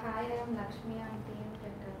అంట, హాయ్ ఐఎమ్ లక్ష్మి అంటే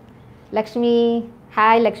పెట్టారు. Lakshmi,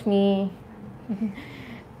 hi Lakshmi.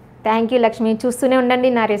 Thank you Lakshmi. చూస్తూనే ఉండండి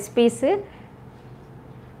నా రెసిపీస్,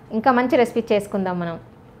 ఇంకా మంచి రెసిపీ చేసుకుందాం మనం.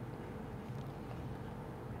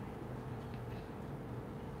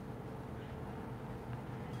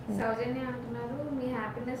 సౌజన్య అంటున్నారు, మీ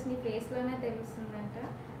హ్యాపీనెస్ నీ ఫేస్లోనే తెలుస్తుందంట.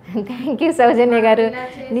 థ్యాంక్ యూ సౌజన్య గారు,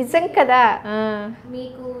 నిజం కదా.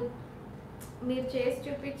 మీకు మీరు చేసి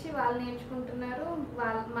చూపించి వాళ్ళు నేర్చుకుంటున్నారు,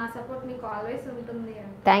 మా సపోర్ట్ మీకు ఆల్వేస్ ఉంటుంది.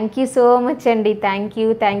 థ్యాంక్ యూ సో మచ్ అండి. థ్యాంక్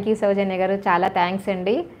యూ సౌజన్య గారు, చాలా థ్యాంక్స్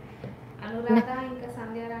అండి. అనురాధ ఇంకా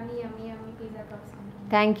సంధ్యారాణి యమ్మీ యమ్మీ pizza cups.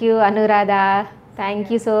 Thank you Anuradha,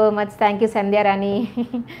 thank you so much. Thank you Sandhyarani,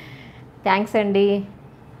 thanks అండి.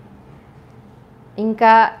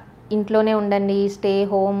 ఇంకా ఇంట్లోనే ఉండండి, స్టే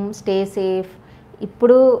హోమ్, స్టే సేఫ్.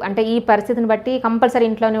 ఇప్పుడు అంటే ఈ పరిస్థితిని బట్టి కంపల్సరీ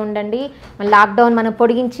ఇంట్లోనే ఉండండి. లాక్డౌన్ మనం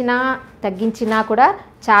పొడిగించినా తగ్గించినా కూడా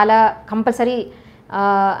చాలా కంపల్సరీ,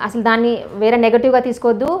 అసలు దాన్ని వేరే నెగటివ్గా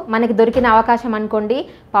తీసుకోవద్దు. మనకి దొరికిన అవకాశం అనుకోండి,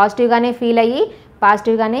 పాజిటివ్గానే ఫీల్ అయ్యి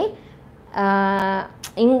పాజిటివ్గానే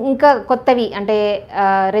ఇంకా కొత్తవి అంటే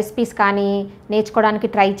రెసిపీస్ కానీ నేర్చుకోవడానికి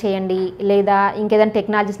ట్రై చేయండి, లేదా ఇంకేదైనా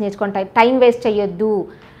టెక్నాలజీస్ నేర్చుకోండి. టైం వేస్ట్ చేయొద్దు.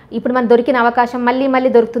 ఇప్పుడు మనకు దొరికిన అవకాశం మళ్ళీ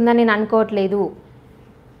దొరుకుతుందని నేను అనుకోవట్లేదు.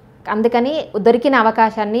 అందుకని దొరికిన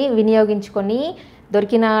అవకాశాన్ని వినియోగించుకొని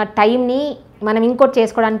దొరికిన టైంని మనం ఇంకోటి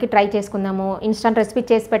చేసుకోవడానికి ట్రై చేసుకుందాము. ఇన్స్టంట్ రెసిపీ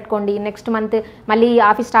చేసి పెట్టుకోండి. నెక్స్ట్ మంత్ మళ్ళీ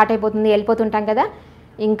ఆఫీస్ స్టార్ట్ అయిపోతుంది, వెళ్ళిపోతుంటాం కదా.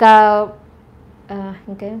 ఇంకా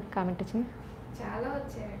కామెంట్ వచ్చింది, చాలా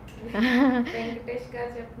వచ్చాయి. వెంకటేష్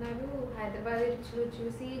గారు చెప్తున్నారు, హైదరాబాద్ రుచులు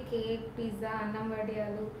చూసి కేక్, పిజ్జా, అన్నం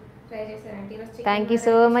వడియాలు ట్రై చేశారండి. Thank you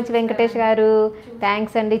so much Venkatesh గారు,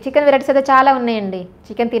 థ్యాంక్స్ అండి. చికెన్ వెరైటీస్ అయితే చాలా ఉన్నాయండి.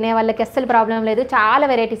 చికెన్ తినే వాళ్ళకి అస్సలు ప్రాబ్లం లేదు, చాలా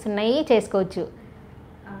వెరైటీస్ ఉన్నాయి, చేసుకోవచ్చు.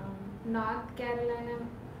 నార్త్ క్యారోలైనా,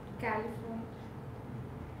 కాలిఫోర్నియా,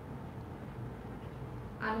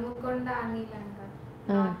 హనుమకొండ అనిల్ అంట,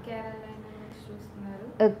 నార్త్ క్యారోలైనా చూస్తున్నారు.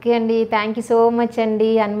 ఓకే అండి, థ్యాంక్ యూ సో మచ్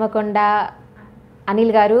అండి హనుమకొండ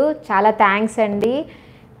అనిల్ గారు, చాలా థ్యాంక్స్ అండి.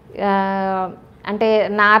 అంటే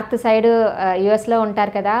నార్త్ సైడ్ యుఎస్లో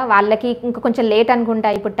ఉంటారు కదా, వాళ్ళకి ఇంకా కొంచెం లేట్ అనుకుంటా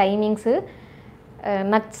ఇప్పుడు టైమింగ్స్.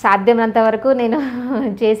 నాకు సాధ్యమైనంత వరకు నేను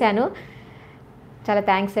చేశాను. చాలా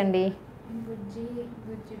థ్యాంక్స్ అండి.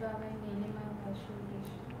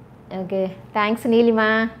 Okay, thanks Neelima,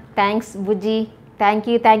 thanks Bujji, thank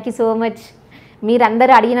you so much.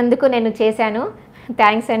 మీరందరూ అడిగినందుకు నేను చేశాను,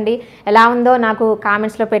 థ్యాంక్స్ అండి. ఎలా ఉందో నాకు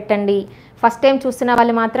కామెంట్స్లో పెట్టండి. ఫస్ట్ టైం చూస్తున్న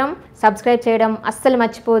వాళ్ళు మాత్రం సబ్స్క్రైబ్ చేయడం అస్సలు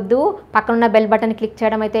మర్చిపోవద్దు. పక్కనున్న బెల్ బటన్ క్లిక్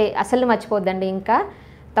చేయడం అయితే అస్సలు మర్చిపోద్దండి. ఇంకా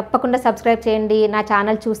తప్పకుండా సబ్స్క్రైబ్ చేయండి, నా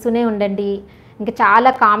ఛానల్ చూస్తూనే ఉండండి. ఇంకా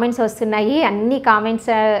చాలా కామెంట్స్ వస్తున్నాయి, అన్ని కామెంట్స్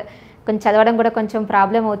కొంచెం చదవడం కూడా కొంచెం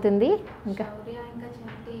ప్రాబ్లం అవుతుంది. ఇంకా శౌర్య ఇంకా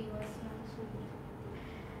చంటి యూఎస్ నుంచి.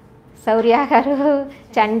 శౌర్య గారు,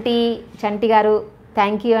 చంటి గారు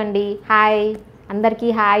థ్యాంక్ యూ అండి. హాయ్, అందరికీ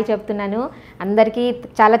హాయ్ చెప్తున్నాను. అందరికీ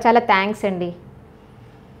చాలా చాలా థ్యాంక్స్ అండి.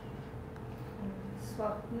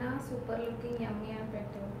 స్వప్న సూపర్ లుకింగ్ యమ్మీ అని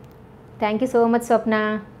పెట్టారు. థ్యాంక్ యూ సో మచ్ స్వప్న.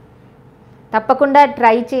 తప్పకుండా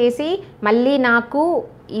ట్రై చేసి మళ్ళీ నాకు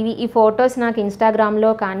ఈ ఫొటోస్ నాకు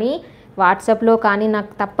ఇన్స్టాగ్రామ్లో కానీ వాట్సాప్లో కానీ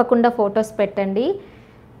నాకు తప్పకుండా ఫొటోస్ పెట్టండి.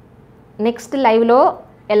 నెక్స్ట్ లైవ్లో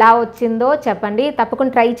ఎలా వచ్చిందో చెప్పండి.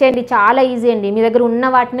 తప్పకుండా ట్రై చేయండి, చాలా ఈజీ అండి. మీ దగ్గర ఉన్న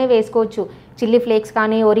వాటినే వేసుకోవచ్చు. చిల్లీ ఫ్లేక్స్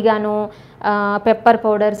కానీ, ఒరిగానో, పెప్పర్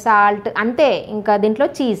పౌడర్, సాల్ట్, అంతే. ఇంకా దీంట్లో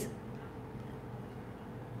చీజ్.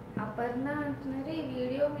 అపర్ణ అంటున్నారు ఈ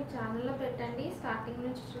వీడియో మీ ఛానల్లో పెట్టండి, స్టార్టింగ్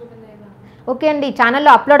నుంచి చూడలేదా? ఓకే అండి,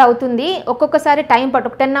 ఛానల్లో అప్లోడ్ అవుతుంది. ఒక్కొక్కసారి టైం ఒక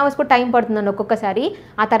 10 hours కూడా టైం పడుతుందండి ఒక్కొక్కసారి.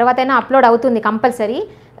 ఆ తర్వాత అయినా అప్లోడ్ అవుతుంది కంపల్సరీ.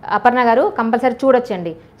 అపర్ణ గారు కంపల్సరీ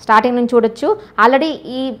చూడొచ్చండి, స్టార్టింగ్ నుంచి చూడొచ్చు. ఆల్రెడీ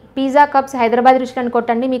ఈ పిజ్జా కప్స్ హైదరాబాద్ రుచులు అని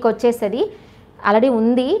కొట్టండి, మీకు వచ్చేస్తుంది. ఆల్రెడీ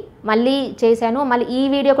ఉంది, మళ్ళీ చేశాను. మళ్ళీ ఈ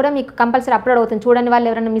వీడియో కూడా మీకు కంపల్సరీ అప్లోడ్ అవుతుంది. చూడని వాళ్ళు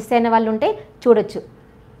ఎవరైనా మిస్ అయిన వాళ్ళు ఉంటే చూడొచ్చు.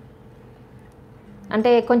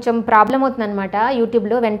 అంటే కొంచెం ప్రాబ్లం అవుతుంది అనమాట,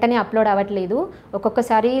 యూట్యూబ్లో వెంటనే అప్లోడ్ అవ్వట్లేదు.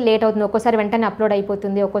 ఒక్కొక్కసారి లేట్ అవుతుంది, ఒక్కోసారి వెంటనే అప్లోడ్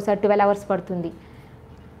అయిపోతుంది, ఒక్కోసారి 12 hours పడుతుంది.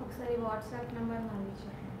 ఒకసారి వాట్సాప్ నెంబర్ మళ్ళీ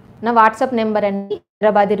చెప్పండి. నా వాట్సాప్ నెంబర్ అండి,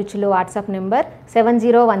 హైదరాబాదీ రుచులు వాట్సాప్ నెంబర్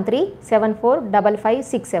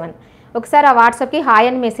 7013745567. ఒకసారి ఆ వాట్సాప్కి హాయ్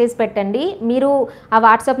అని మెసేజ్ పెట్టండి. మీరు ఆ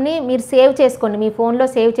వాట్సాప్ని మీరు సేవ్ చేసుకోండి, మీ ఫోన్లో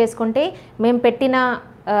సేవ్ చేసుకుంటే మేము పెట్టిన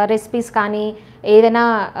రెసిపీస్ కానీ ఏదైనా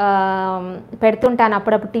పెడుతుంటాను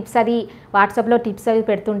అప్పుడప్పుడు, టిప్స్ అది వాట్సాప్లో టిప్స్ అవి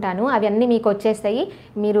పెడుతుంటాను, అవన్నీ మీకు వచ్చేస్తాయి.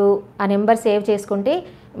 మీరు ఆ నెంబర్ సేవ్ చేసుకుంటే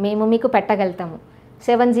మేము మీకు పెట్టగలుగుతాము.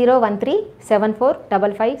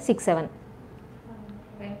 7013745567.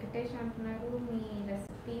 వెంకటేష్ అంటున్నారు మీ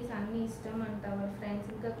రెసిపీస్ అన్నీ ఇష్టం అంటారు ఫ్రెండ్స్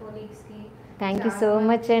ఇంకా కొలీగ్స్కి. థ్యాంక్ యూ సో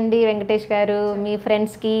మచ్ అండి వెంకటేష్ గారు. మీ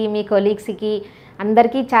ఫ్రెండ్స్కి, మీ కొలీగ్స్కి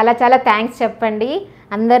అందరికీ చాలా చాలా థ్యాంక్స్ చెప్పండి.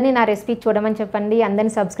 అందరినీ నా రెసిపీ చూడమని చెప్పండి,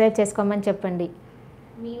 అందరినీ సబ్స్క్రైబ్ చేసుకోమని చెప్పండి.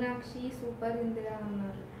 మీనాక్షి సూపర్ ఇందిరా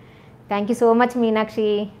అన్నారు. Thank you so much Meenakshi,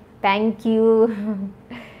 thank you.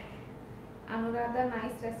 Anuradha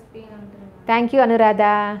nice recipe అంటున్నారు. Thank you Anuradha,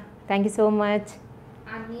 thank you so much.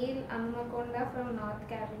 Anil Hanamkonda from north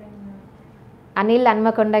Carolina. Anil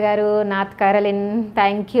Hanamkonda గారు, నార్త్ క్యారోలిన్,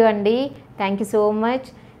 థ్యాంక్ యూ అండి, థ్యాంక్ యూ సో మచ్.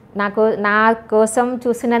 నా కోసం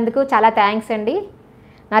చూసినందుకు చాలా థ్యాంక్స్ అండి.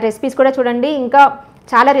 నా రెసిపీస్ కూడా చూడండి, ఇంకా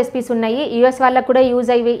చాలా రెసిపీస్ ఉన్నాయి. యూఎస్ వాళ్ళకు కూడా యూజ్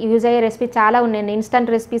అయ్యే రెసిపీస్ చాలా ఉన్నాయండి, ఇన్స్టంట్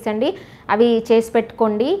రెసిపీస్ అండి. అవి చేసి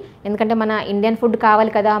పెట్టుకోండి, ఎందుకంటే మన ఇండియన్ ఫుడ్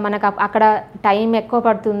కావాలి కదా, మనకు అక్కడ టైం ఎక్కువ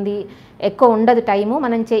పడుతుంది, ఎక్కువ ఉండదు టైము.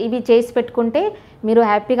 మనం ఇవి చేసి పెట్టుకుంటే మీరు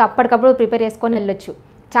హ్యాపీగా అప్పటికప్పుడు ప్రిపేర్ చేసుకొని వెళ్ళొచ్చు.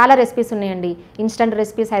 చాలా రెసిపీస్ ఉన్నాయండి, ఇన్స్టంట్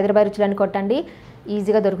రెసిపీస్ హైదరాబాద్ రుచులు అని కొట్టండి,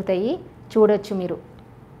 ఈజీగా దొరుకుతాయి, చూడొచ్చు మీరు.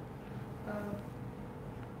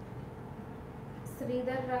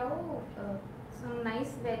 శ్రీధర్ రావు some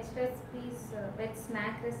nice veg recipes, veg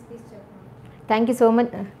snack recipes చెప్పండి. Thank you so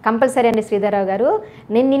much, compulsory అండి శ్రీధర్రావు గారు.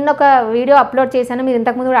 నేను నిన్న ఒక వీడియో అప్లోడ్ చేశాను, మీరు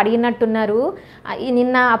ఇంతకుముందు కూడా అడిగినట్టున్నారు.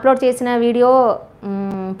 నిన్న అప్లోడ్ చేసిన వీడియో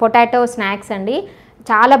పొటాటో స్నాక్స్ అండి,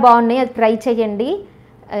 చాలా బాగున్నాయి, అది ట్రై చేయండి,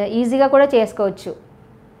 ఈజీగా కూడా చేసుకోవచ్చు.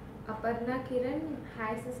 Aparna Kiran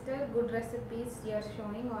hi sister, good recipes you're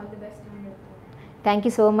sowing, all the best అని చెప్పారు. Thank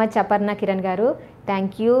you so much Aparna Kiran గారు,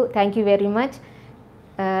 థ్యాంక్ యూ వెరీ మచ్.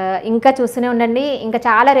 ఇంకా చూస్తూనే ఉండండి, ఇంకా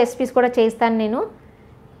చాలా రెసిపీస్ కూడా చేస్తాను నేను.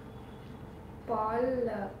 పాల్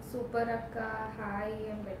సూపర్ అక్క హాయ్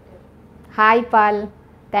అని పెట్టారు. Hi Paul,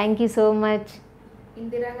 thank you so much.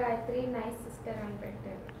 Indira Gayatri nice sister అని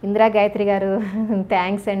పెట్టారు. ఇందిరా గాయత్రి గారు,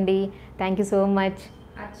 థ్యాంక్స్ అండి, thank you so much.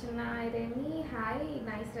 Archana Aireni hi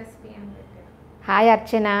nice recipe అని పెట్టారు. Hi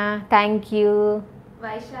Archana, thank you.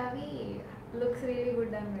 Vaishali looks really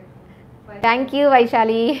good అని పెట్టారు. Thank you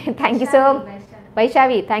Vaishali, thank you so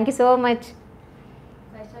వైశావి, thank you so much.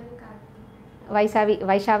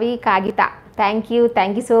 వైశావి కాగిత, thank you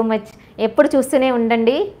so much. ఎప్పుడు చూస్తూనే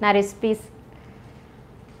ఉండండి నా రెసిపీస్.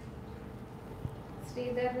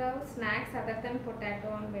 శ్రీధర్ రావు స్నాక్స్ అదర్ దెన్ పొటాటో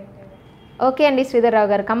అని పెట్టారు. ఓకే అండి శ్రీధర్రావు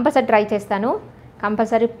గారు, కంపల్సరీ ట్రై చేస్తాను,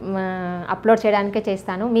 కంపల్సరీ అప్లోడ్ చేయడానికే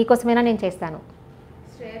చేస్తాను, మీకోసమైనా నేను చేస్తాను.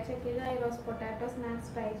 శ్రేయ చకిలా ఈరోజు పొటాటో స్నాక్స్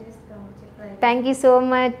ట్రై చేస్తాము. Thank you so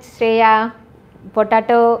much Shreya.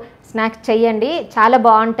 Potato snacks చెయ్యండి, చాలా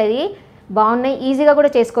బాగున్నాయి, ఈజీగా కూడా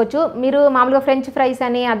చేసుకోవచ్చు. మీరు మామూలుగా ఫ్రెంచ్ ఫ్రైస్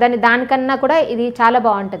అని దానికన్నా కూడా ఇది చాలా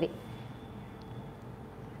బాగుంటుంది.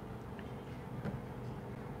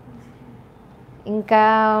 ఇంకా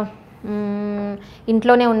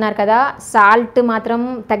ఇంట్లోనే ఉన్నారు కదా, సాల్ట్ మాత్రం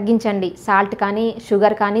తగ్గించండి, సాల్ట్ కానీ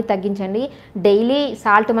షుగర్ కానీ తగ్గించండి. డైలీ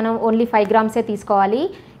సాల్ట్ మనం ఓన్లీ 5 grams తీసుకోవాలి,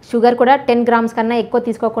 షుగర్ కూడా 10 grams కన్నా ఎక్కువ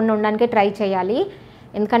తీసుకోకుండా ఉండడానికే ట్రై చేయాలి.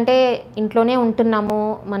 ఎందుకంటే ఇంట్లోనే ఉంటున్నాము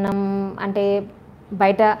మనం, అంటే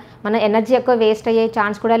బయట మన ఎనర్జీ ఎక్కువ వేస్ట్ అయ్యే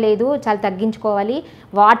ఛాన్స్ కూడా లేదు, చాలా తగ్గించుకోవాలి.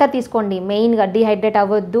 వాటర్ తీసుకోండి, మెయిన్గా డీహైడ్రేట్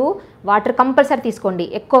అవ్వద్దు, వాటర్ కంపల్సరీ తీసుకోండి,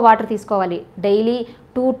 ఎక్కువ వాటర్ తీసుకోవాలి, డైలీ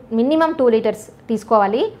మినిమం 2 లీటర్స్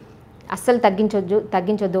తీసుకోవాలి, అస్సలు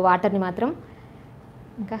తగ్గించొద్దు వాటర్ని మాత్రం.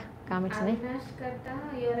 ఇంకా కామెంట్స్ ఉన్నాయి.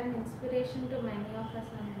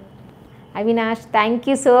 Avinash, thank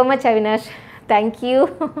you so much Avinash, thank you.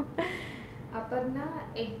 Aparna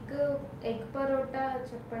egg parotta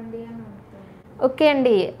చెప్పండి అని. ఓకే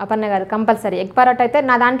అండి అపర్ణ గారు, కంపల్సరీ ఎగ్ పరోటా అయితే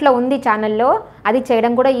నా దాంట్లో ఉంది ఛానల్లో, అది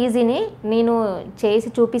చేయడం కూడా ఈజీని, నేను చేసి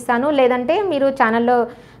చూపిస్తాను, లేదంటే మీరు ఛానల్లో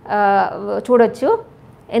చూడొచ్చు.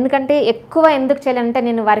 ఎందుకంటే ఎక్కువ ఎందుకు చేయాలంటే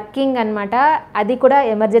నేను వర్కింగ్ అనమాట, అది కూడా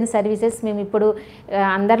ఎమర్జెన్సీ సర్వీసెస్, మేము ఇప్పుడు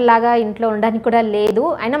అందరిలాగా ఇంట్లో ఉండడానికి కూడా లేదు,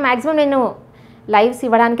 అయినా మ్యాక్సిమం నేను లైవ్స్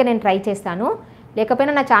ఇవ్వడానికే నేను ట్రై చేస్తాను,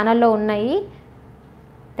 లేకపోయినా నా ఛానల్లో ఉన్నాయి.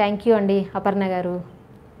 థ్యాంక్ యూ అండి అపర్ణ గారు.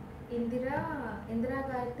 ఇందిరా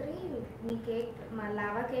గాయత్రి, మీ కేక్ మా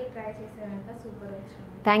లావా కేక్ ట్రై చేశారంట, సూపర్ వచ్చింది.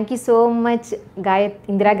 Thank you so much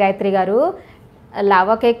Indira Gayatri గారు.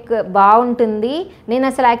 లావా కేక్ బాగుంటుంది. నేను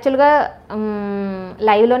అసలు యాక్చువల్గా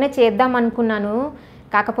లైవ్లోనే చేద్దాం అనుకున్నాను,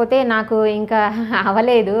 కాకపోతే నాకు ఇంకా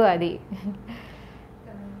అవ్వలేదు అది.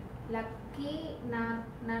 లక్కీ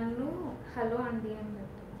నన్ను హలో అండి అని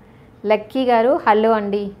చెప్తాను. లక్కీ గారు హలో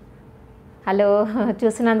అండి, హలో,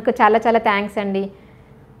 చూసినందుకు చాలా చాలా థ్యాంక్స్ అండి.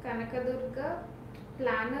 కనకదుర్గ,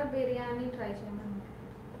 ప్లానర్ బిర్యానీ ట్రై చేయమని.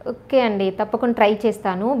 ఓకే అండి, తప్పకుండా ట్రై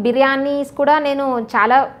చేస్తాను. బిర్యానీస్ కూడా నేను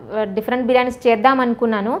చాలా డిఫరెంట్ బిర్యానీస్ చేద్దాం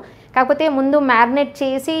అనుకున్నాను, కాకపోతే ముందు మ్యారినేట్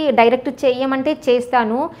చేసి డైరెక్ట్ చేయమంటే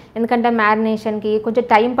చేస్తాను, ఎందుకంటే మ్యారినేషన్కి కొంచెం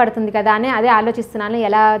టైం పడుతుంది కదా అని అదే ఆలోచిస్తున్నాను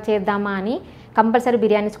ఎలా చేద్దామా అని. కంపల్సరీ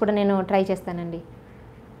బిర్యానీస్ కూడా నేను ట్రై చేస్తానండి.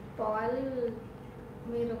 పాల్,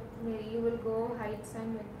 మీరు యూ విల్ గో హైట్స్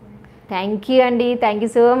అని చెప్తుంది. థ్యాంక్ యూ అండి, thank you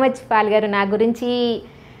so much Paul గారు, నా గురించి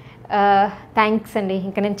థ్యాంక్స్ అండి,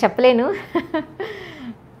 ఇంకా నేను చెప్పలేను.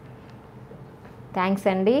 థ్యాంక్స్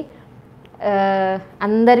అండి.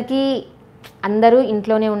 అందరూ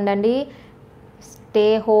ఇంట్లోనే ఉండండి, stay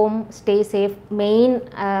home, stay safe, main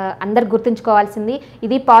అందరు గుర్తుంచుకోవాల్సింది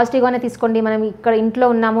ఇది. పాజిటివ్గానే తీసుకోండి, మనం ఇక్కడ ఇంట్లో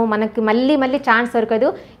ఉన్నాము, మనకి మళ్ళీ ఛాన్స్ దొరకదు,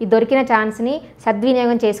 ఈ దొరికిన ఛాన్స్ని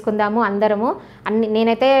సద్వినియోగం చేసుకుందాము అందరము.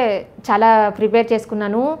 నేనైతే చాలా ప్రిపేర్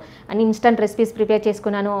చేసుకున్నాను, అన్ని ఇన్స్టంట్ రెసిపీస్ ప్రిపేర్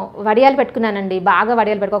చేసుకున్నాను, వడియాలు పెట్టుకున్నానండి, బాగా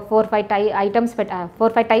వడియాలు పెట్టుకో,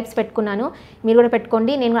 4-5 టైప్స్ పెట్టుకున్నాను, మీరు కూడా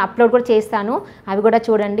పెట్టుకోండి, నేను అప్లోడ్ కూడా చేస్తాను, అవి కూడా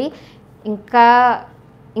చూడండి. ఇంకా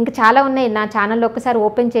చాలా ఉన్నాయి నా ఛానల్లో, ఒక్కసారి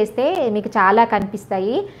ఓపెన్ చేస్తే మీకు చాలా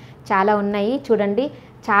కనిపిస్తాయి, చాలా ఉన్నాయి చూడండి.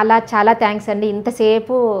 చాలా థ్యాంక్స్ అండి,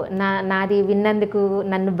 ఇంతసేపు నాది విన్నందుకు,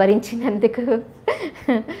 నన్ను భరించినందుకు.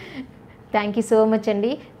 థ్యాంక్ యూ సో మచ్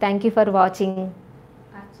అండి, thank you for watching.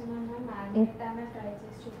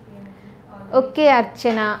 Okay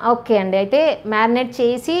Archana, okay అండి, అయితే మ్యారినేట్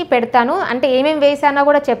చేసి పెడతాను, అంటే ఏమేమి వేసానో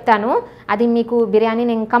కూడా చెప్తాను, అది మీకు బిర్యానీ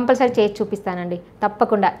నేను కంపల్సరీ చేసి చూపిస్తానండి,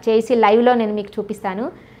 తప్పకుండా చేసి లైవ్లో నేను మీకు చూపిస్తాను,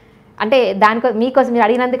 అంటే మీకోసం మీరు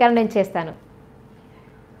అడిగినందుకైనా నేను చేస్తాను.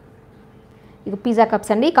 ఇక పిజ్జా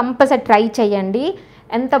కప్స్ అండి, కంపల్సరీ ట్రై చేయండి,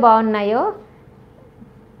 ఎంత బాగున్నాయో.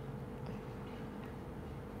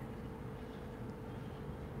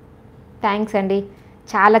 థ్యాంక్స్ అండి,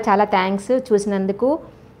 చాలా థ్యాంక్స్ చూసినందుకు.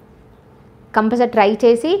 కంపల్సరీ ట్రై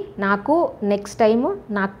చేసి నాకు నెక్స్ట్ టైము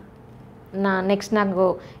నాకు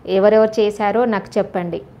ఎవరెవరు చేశారో నాకు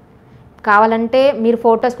చెప్పండి. కావాలంటే మీరు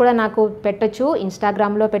ఫొటోస్ కూడా నాకు పెట్టచ్చు,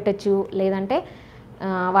 ఇన్స్టాగ్రామ్లో పెట్టచ్చు, లేదంటే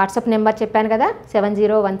వాట్సాప్ నెంబర్ చెప్పాను కదా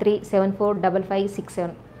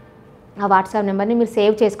 7013745567, ఆ వాట్సాప్ నెంబర్ని మీరు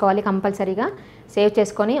సేవ్ చేసుకోవాలి, కంపల్సరీగా సేవ్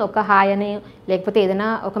చేసుకొని ఒక హాయ్ అని లేకపోతే ఏదైనా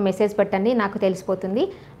ఒక మెసేజ్ పెట్టండి, నాకు తెలిసిపోతుంది.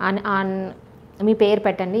 మీ పేరు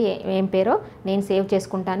పెట్టండి, ఏం పేరో నేను సేవ్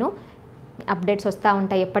చేసుకుంటాను, అప్డేట్స్ వస్తూ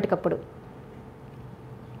ఉంటాయి ఎప్పటికప్పుడు.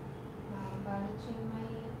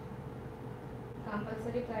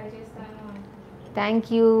 Thank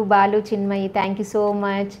you Balu Chinmayi, thank you so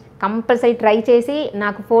much. Compulsory try చేసి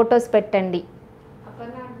నాకు ఫొటోస్ పెట్టండి.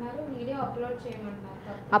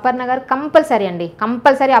 అపర్ణ గారు కంపల్సరీ అండి,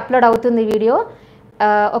 కంపల్సరీ అప్లోడ్ అవుతుంది వీడియో,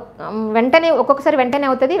 వెంటనే ఒక్కొక్కసారి వెంటనే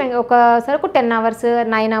అవుతుంది, ఒకసారి 10 hours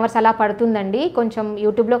 9 hours అలా పడుతుందండి. కొంచెం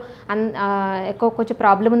యూట్యూబ్లో కొంచెం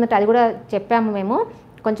ప్రాబ్లం ఉందంటే అది కూడా చెప్పాము మేము,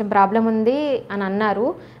 కొంచెం ప్రాబ్లం ఉంది అని అన్నారు,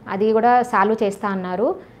 అది కూడా సాల్వ్ చేస్తా అన్నారు,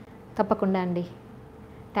 తప్పకుండా అండి.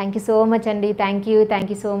 థ్యాంక్ యూ సో మచ్ అండి, thank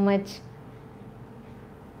you so much.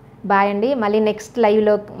 Bye అండి, మళ్ళీ నెక్స్ట్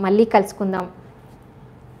లైవ్లో మళ్ళీ కలుసుకుందాం.